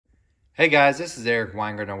Hey guys, this is Eric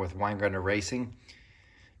Weingartner with Weingartner Racing.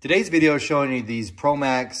 Today's video is showing you these Pro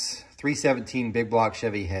Max 317 big block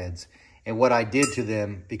Chevy heads and what I did to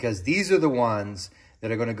them, because these are the ones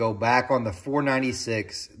that are going to go back on the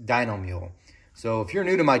 496 Dyno mule. So if you're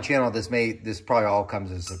new to my channel, this probably all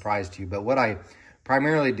comes as a surprise to you. But what I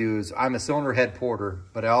primarily do is I'm a cylinder head porter,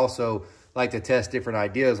 but I also like to test different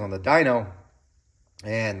ideas on the dyno,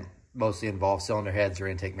 and mostly involve cylinder heads or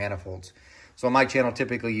intake manifolds. So on my channel,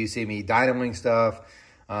 typically you see me dynoing stuff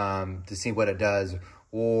to see what it does,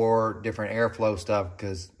 or different airflow stuff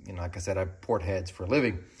because, like I said, I port heads for a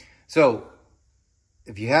living. So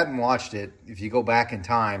if you hadn't watched it, if you go back in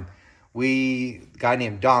time, a guy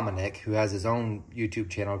named Dominic, who has his own YouTube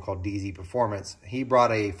channel called DZ Performance, he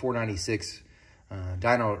brought a 496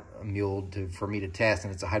 dyno mule for me to test,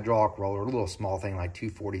 and it's a hydraulic roller, a little small thing like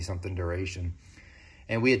 240 something duration.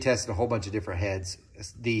 And we had tested a whole bunch of different heads,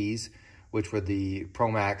 these, which were the Pro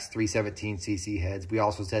Max 317cc heads. We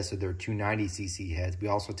also tested their 290cc heads. We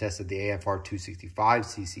also tested the AFR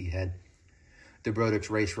 265cc head, the Brodix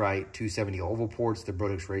Race Right 270 oval ports, the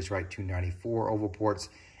Brodix Race Right 294 oval ports,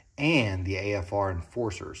 and the AFR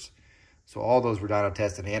Enforcers. So all those were dyno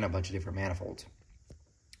tested, and a bunch of different manifolds.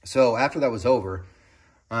 So after that was over,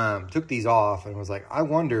 took these off and was like, I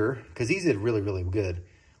wonder, because these did really, really good,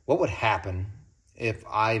 what would happen if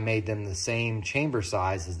I made them the same chamber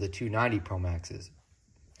size as the 290 Pro Maxes?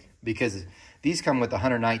 Because these come with a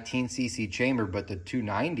 119cc chamber, but the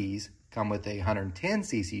 290s come with a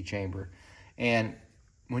 110cc chamber. And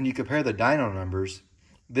when you compare the dyno numbers,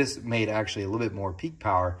 this made actually a little bit more peak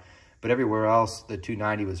power, but everywhere else, the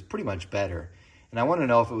 290 was pretty much better. And I want to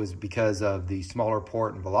know if it was because of the smaller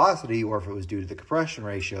port and velocity, or if it was due to the compression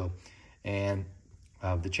ratio and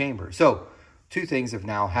the chamber. So two things have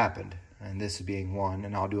now happened, and this being one,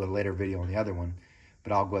 and I'll do a later video on the other one,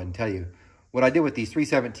 but I'll go ahead and tell you. What I did with these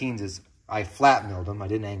 317s is I flat milled them. I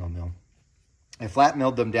didn't angle mill. I flat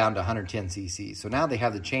milled them down to 110 cc. So now they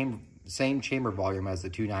have the same chamber volume as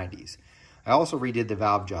the 290s. I also redid the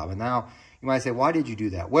valve job. And now you might say, why did you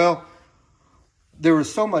do that? Well, there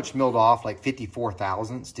was so much milled off, like 54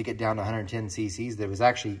 thousandths, to get down to 110 cc's, that was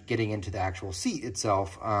actually getting into the actual seat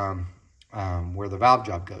itself, where the valve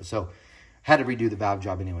job goes. So had to redo the valve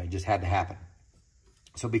job anyway. It just had to happen.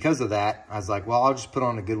 So because of that, I was like, well, I'll just put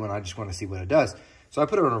on a good one. I just want to see what it does. So I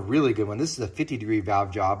put it on a really good one. This is a 50-degree valve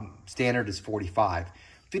job. Standard is 45.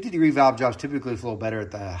 50-degree valve jobs typically flow better at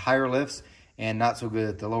the higher lifts and not so good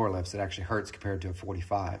at the lower lifts. It actually hurts compared to a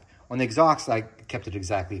 45. On the exhaust, I kept it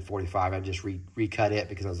exactly 45. I just recut it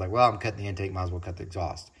because I was like, well, I'm cutting the intake, might as well cut the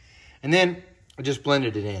exhaust. And then I just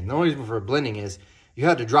blended it in. The only reason for blending is you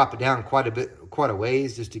had to drop it down quite a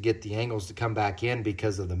ways just to get the angles to come back in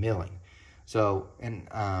because of the milling. So, and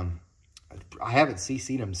I haven't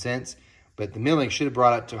CC'd them since, but the milling should have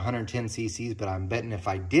brought it to 110 cc's, but I'm betting if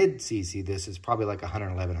I did CC this, it's probably like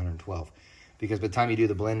 111, 112. Because by the time you do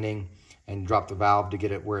the blending and drop the valve to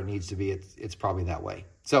get it where it needs to be, it's probably that way.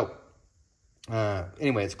 So,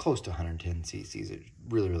 anyway, it's close to 110 cc's. It's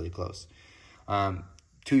really, really close. 2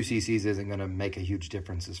 cc's isn't going to make a huge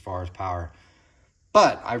difference as far as power.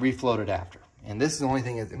 But I reflowed it after. And this is the only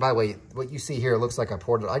thing, by the way, what you see here, it looks like I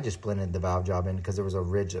poured it. I just blended the valve job in because there was a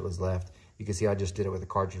ridge that was left. You can see I just did it with a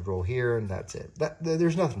cartridge roll here, and that's it.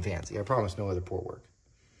 There's nothing fancy. I promise no other port work.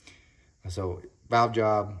 So valve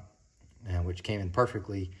job, which came in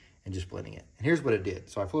perfectly, and just blending it. And here's what it did.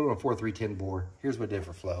 So I flowed on a 4310 bore. Here's what it did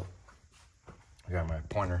for flow. I got my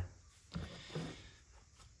pointer.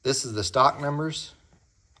 This is the stock numbers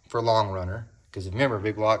for long runner. Because remember,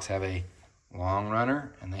 big blocks have a long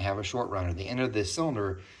runner and they have a short runner. The end of this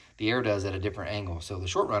cylinder, the air does at a different angle. So the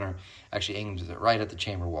short runner actually aims it right at the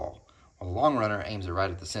chamber wall, while the long runner aims it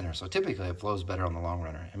right at the center. So typically it flows better on the long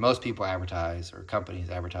runner. And most people advertise, or companies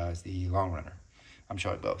advertise, the long runner. I'm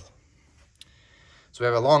showing both. So we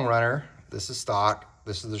have a long runner. This is stock.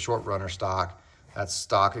 This is the short runner stock. That's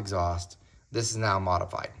stock exhaust. This is now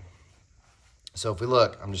modified. So if we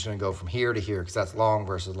look, I'm just going to go from here to here because that's long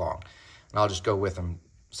versus long. And I'll just go with them.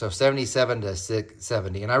 So 77 to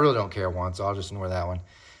 670, and I really don't care one, so I'll just ignore that one.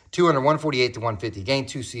 200, 148 to 150, gain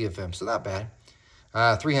 2 CFM, so not bad.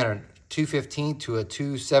 300, 215 to a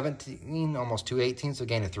 217, almost 218, so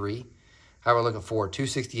gain a 3. How about look at 4,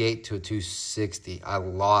 268 to a 260, I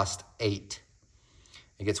lost 8.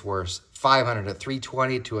 It gets worse. 500 to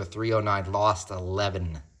 320 to a 309, lost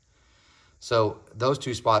 11. So those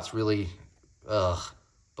two spots really, but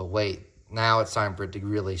wait, now it's time for it to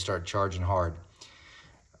really start charging hard.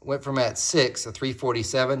 Went from at 6, a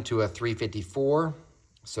 347 to a 354.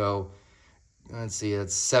 So let's see,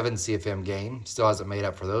 it's 7 CFM gain. Still hasn't made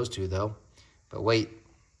up for those two though. But wait,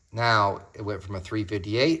 now it went from a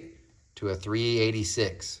 358 to a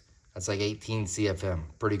 386. That's like 18 CFM,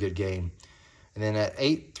 pretty good gain. And then at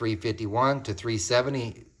 8, 351 to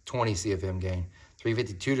 370, 20 CFM gain.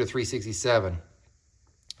 352 to 367,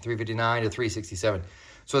 359 to 367.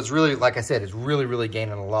 So it's really, like I said, it's really, really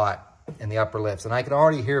gaining a lot in the upper lifts. And I can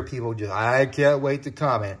already hear people just, I can't wait to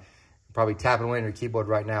comment. Probably tapping away on your keyboard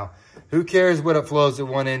right now. Who cares what it flows at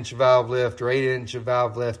 1-inch valve lift or 8-inch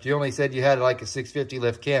valve lift? You only said you had like a 650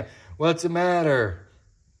 lift cam. What's the matter?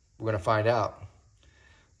 We're going to find out.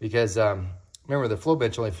 Because remember, the flow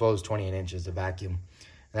bench only flows 28 inches of vacuum.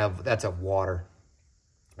 Now, that's of water.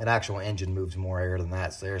 An actual engine moves more air than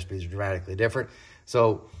that, so the airspeeds are dramatically different.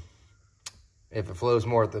 So if it flows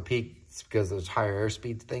more at the peak, it's because there's higher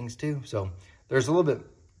airspeed things too. So there's a little bit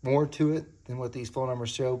more to it than what these flow numbers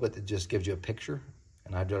show, but it just gives you a picture.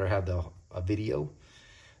 And I'd rather have a video.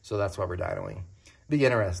 So that's why we're dynoing. Be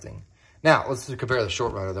interesting. Now, let's compare the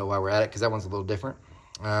short runner, though, while we're at it, because that one's a little different.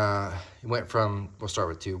 It went from, we'll start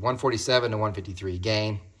with 147 to 153,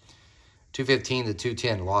 gain. 215 to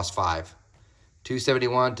 210, lost 5.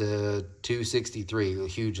 271 to 263, a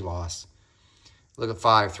huge loss. Look at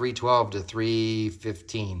 5, 312 to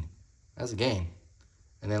 315. That's a gain.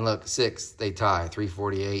 And then look, 6, they tie,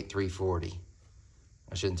 348, 340.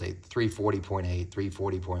 I shouldn't say 340.8,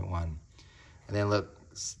 340.1. And then look,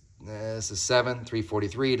 this is 7,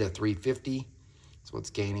 343 to 350. That's what's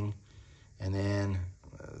gaining. And then,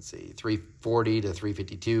 let's see, 340 to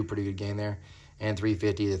 352, pretty good gain there. And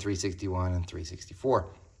 350 to 361 and 364.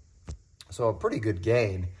 So a pretty good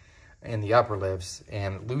gain in the upper lifts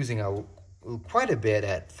and losing quite a bit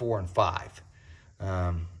at 4 and 5.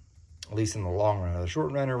 At least in the long run. The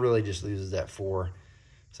short runner really just loses at 4.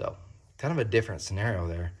 So kind of a different scenario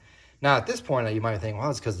there. Now at this point, you might think, well,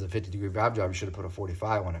 it's because of the 50-degree valve job. You should have put a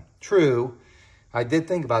 45 on it. True. I did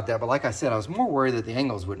think about that. But like I said, I was more worried that the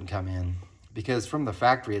angles wouldn't come in. Because from the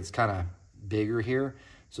factory, it's kind of bigger here.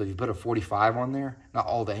 So if you put a 45 on there, not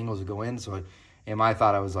all the angles would go in. So in my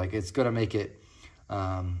thought, I was like, it's going to make it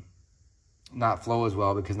not flow as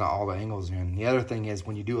well because not all the angles are in. The other thing is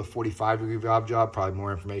when you do a 45-degree valve job, probably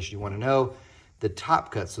more information you want to know, the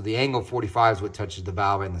top cut. So the angle 45 is what touches the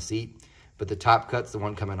valve and the seat, but the top cut's the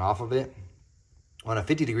one coming off of it. On a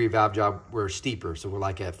 50-degree valve job, we're steeper. So we're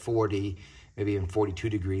like at 40, maybe even 42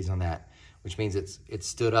 degrees on that, which means it's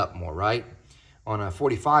stood up more, right? On a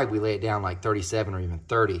 45, we lay it down like 37 or even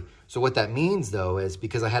 30. So what that means, though, is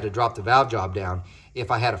because I had to drop the valve job down, if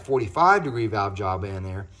I had a 45-degree valve job in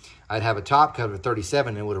there, I'd have a top cut of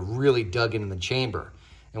 37 and it would have really dug into the chamber.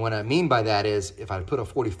 And what I mean by that is if I put a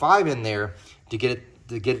 45 in there to get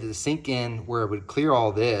it to sink in where it would clear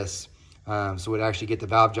all this, so it would actually get the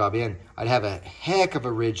valve job in, I'd have a heck of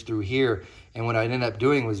a ridge through here. And what I'd end up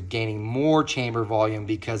doing was gaining more chamber volume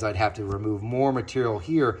because I'd have to remove more material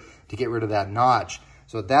here to get rid of that notch.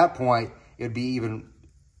 So at that point, it'd be even,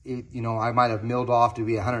 you know, I might have milled off to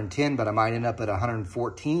be 110, but I might end up at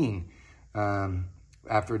 114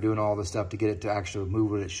 after doing all this stuff to get it to actually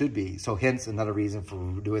move what it should be. So hence another reason for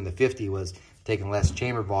doing the 50 was taking less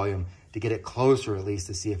chamber volume to get it closer at least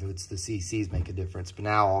to see if it's the CCs make a difference. But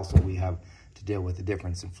now also we have to deal with the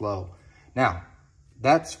difference in flow. Now,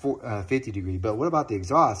 that's 50 degree, but what about the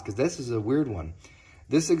exhaust? Because this is a weird one.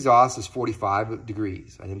 This exhaust is 45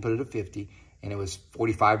 degrees. I didn't put it at 50, and it was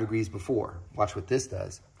 45 degrees before. Watch what this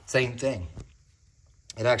does. Same thing.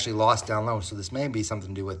 It actually lost down low, so this may be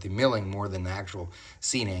something to do with the milling more than the actual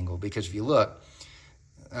seat angle, because if you look,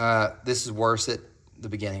 this is worse at the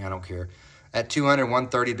beginning, I don't care. At 200,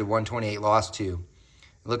 130 to 128, lost 2.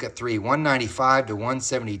 Look at 3, 195 to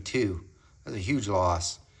 172. That's a huge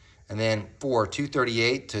loss. And then 4,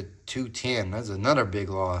 238 to 210. That's another big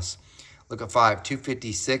loss. Look at 5,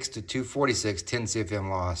 256 to 246, 10 CFM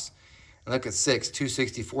loss. And look at 6,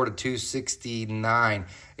 264 to 269.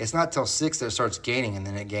 It's not till 6 that it starts gaining, and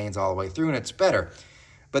then it gains all the way through, and it's better.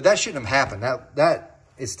 But that shouldn't have happened. That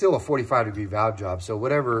is still a 45-degree valve job. So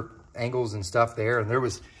whatever angles and stuff there, and there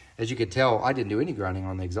was, as you could tell, I didn't do any grinding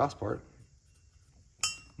on the exhaust part.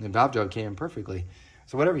 And the valve job came in perfectly.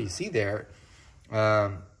 So whatever you see there,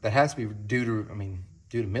 that has to be due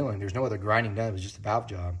to milling. There's no other grinding done. It was just a valve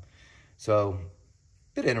job. So,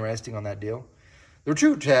 a bit interesting on that deal. The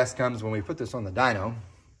true test comes when we put this on the dyno,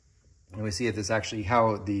 and we see if this actually,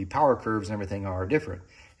 how the power curves and everything are different.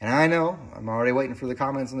 And I know, I'm already waiting for the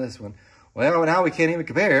comments on this one. Well, now we can't even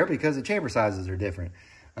compare because the chamber sizes are different.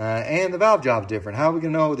 And the valve job's different. How are we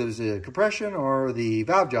going to know there's a compression or the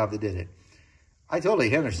valve job that did it? I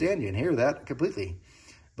totally understand you and hear that completely.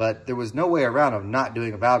 But there was no way around of not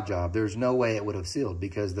doing a valve job. There's no way it would have sealed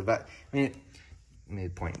because the let me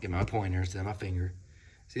get my pointer instead of my finger.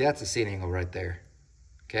 See, that's the seat angle right there.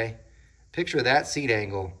 Okay? Picture that seat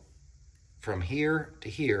angle from here to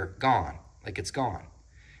here, gone, like it's gone.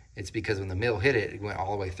 It's because when the mill hit it, it went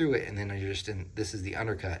all the way through it, and then you're just in, this is the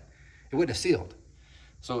undercut. It wouldn't have sealed.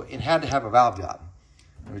 So it had to have a valve job.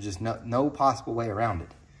 There was just no possible way around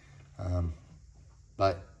it.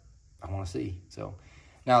 But I want to see. So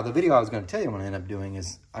now the video I was going to tell you I'm going to end up doing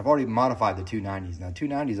is I've already modified the 290s. Now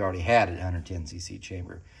 290s already had a 110cc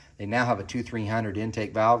chamber. They now have a 2300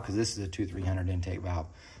 intake valve because this is a 2300 intake valve.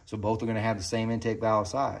 So both are going to have the same intake valve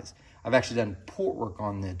size. I've actually done port work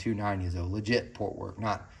on the 290s though, legit port work,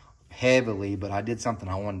 not heavily, but I did something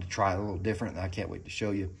I wanted to try a little different that I can't wait to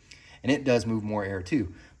show you. And it does move more air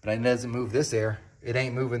too, but it doesn't move this air. It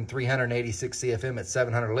ain't moving 386 CFM at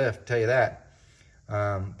 700 lift, tell you that.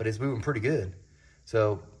 But it's moving pretty good.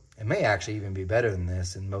 So it may actually even be better than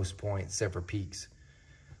this in most points, except for peaks.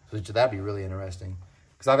 So that'd be really interesting.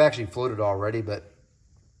 Because I've actually floated already, but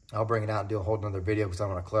I'll bring it out and do a whole nother video because I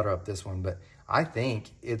don't want to clutter up this one. But I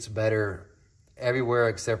think it's better everywhere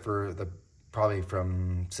except for the probably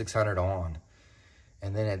from 600 on.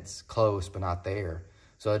 And then it's close, but not there.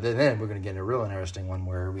 So then we're going to get a real interesting one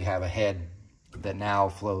where we have a head that now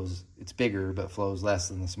flows, it's bigger, but flows less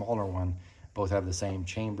than the smaller one. Both have the same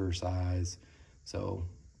chamber size. So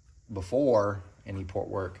before any port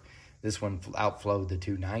work, this one outflowed the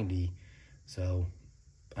 290. So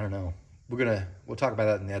I don't know. We'll talk about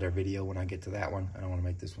that in the other video when I get to that one. I don't want to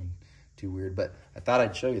make this one too weird, but I thought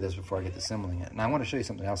I'd show you this before I get to assembling it. And I want to show you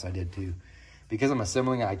something else I did too. Because I'm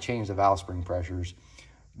assembling it, I changed the valve spring pressures.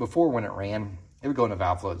 Before when it ran, it would go into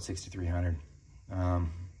valve flow at 6,300.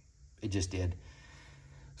 It just did.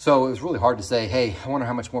 So it was really hard to say, hey, I wonder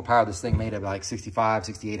how much more power this thing made at like 65,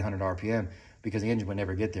 6,800 RPM because the engine would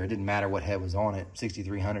never get there. It didn't matter what head was on it.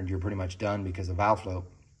 6,300, you're pretty much done because of valve flow.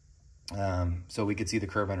 So we could see the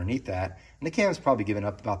curve underneath that. And the cam's probably given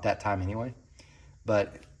up about that time anyway.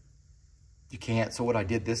 But you can't. So what I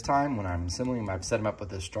did this time when I'm assembling them, I've set them up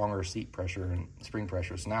with a stronger seat pressure and spring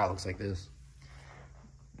pressure. So now it looks like this.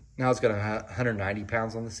 Now it's got 190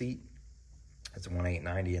 pounds on the seat. It's a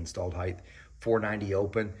 1890 installed height, 490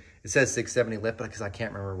 open. It says 670 lift, but because I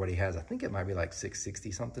can't remember what he has, I think it might be like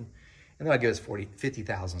 660 something. And then I'll give us 50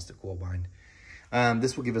 thousandths to coil bind.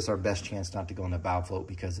 This will give us our best chance not to go into valve float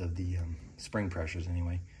because of the spring pressures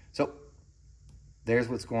anyway. So there's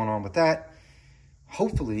what's going on with that.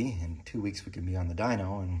 Hopefully in 2 weeks we can be on the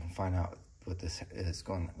dyno and find out what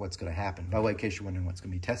what's going to happen. By the way, in case you're wondering what's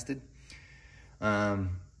going to be tested,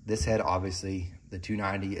 this head obviously the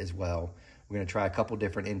 290 as well. We're going to try a couple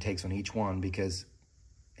different intakes on each one because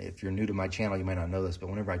if you're new to my channel, you might not know this, but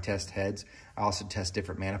whenever I test heads, I also test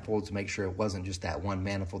different manifolds to make sure it wasn't just that one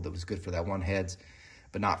manifold that was good for that one heads,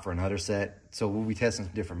 but not for another set. So we'll be testing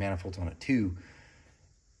some different manifolds on it too.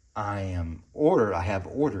 I have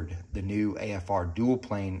ordered the new AFR dual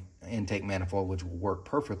plane intake manifold, which will work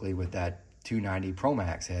perfectly with that 290 Pro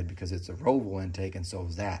Max head because it's a roval intake and so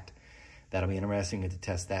is that. That'll be interesting to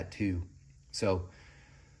test that too. So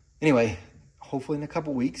anyway, hopefully in a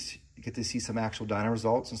couple weeks, you get to see some actual dyno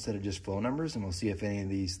results instead of just flow numbers, and we'll see if any of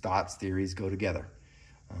these thoughts, theories go together.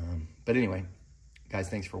 But anyway, guys,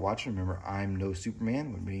 thanks for watching. Remember, I'm no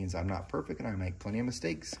Superman, which means I'm not perfect and I make plenty of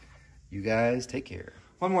mistakes. You guys take care.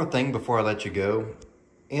 One more thing before I let you go.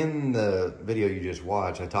 In the video you just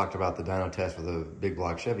watched, I talked about the dyno test with a big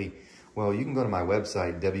block Chevy. Well, you can go to my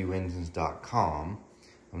website, wengines.com.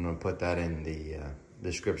 I'm going to put that in the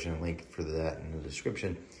description, link for that in the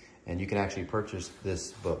description. And you can actually purchase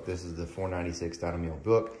this book. This is the 496 Dyno Mule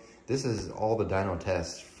book. This is all the dyno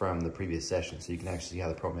tests from the previous session. So you can actually see how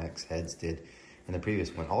the Pro Max heads did in the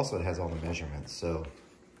previous one. Also, it has all the measurements. So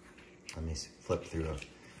let me flip through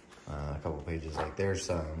a couple of pages. Like there's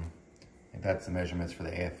some, like that's the measurements for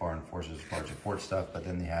the AFR and forces large support stuff. But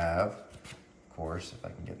then they have, of course, if I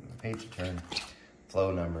can get the page to turn,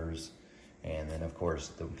 flow numbers. And then, of course,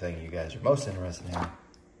 the thing you guys are most interested in,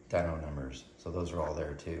 dyno numbers. So those are all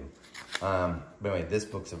there too. But anyway, this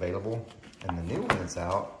book's available. And the new one that's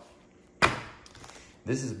out,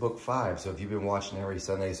 this is book 5. So if you've been watching every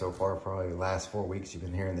Sunday so far, probably the last 4 weeks, you've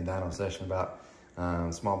been hearing the dyno session about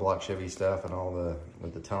small block Chevy stuff and all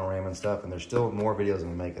with the tunnel ramming stuff. And there's still more videos I'm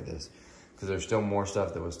gonna make of this because there's still more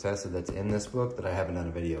stuff that was tested that's in this book that I haven't done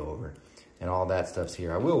a video over. And all that stuff's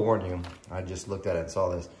here. I will warn you, I just looked at it and saw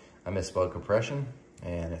this. I misspelled compression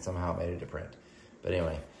and it somehow made it to print. But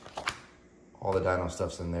anyway, all the dyno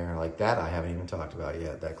stuff's in there. Like that I haven't even talked about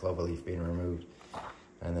yet, that clover leaf being removed.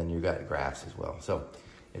 And then you got graphs as well. So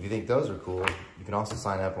if you think those are cool, you can also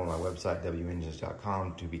sign up on my website,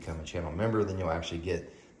 wengines.com, to become a channel member. Then you'll actually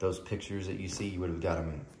get those pictures that you see. You would have got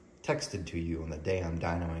them texted to you on the day I'm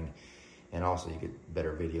dynoing. And also you get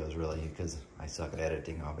better videos really because I suck at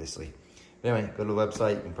editing, obviously. But anyway, go to the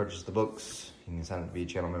website, you can purchase the books, you can sign up to be a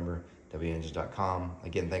channel member, wengines.com.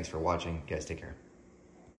 Again, thanks for watching. You guys take care.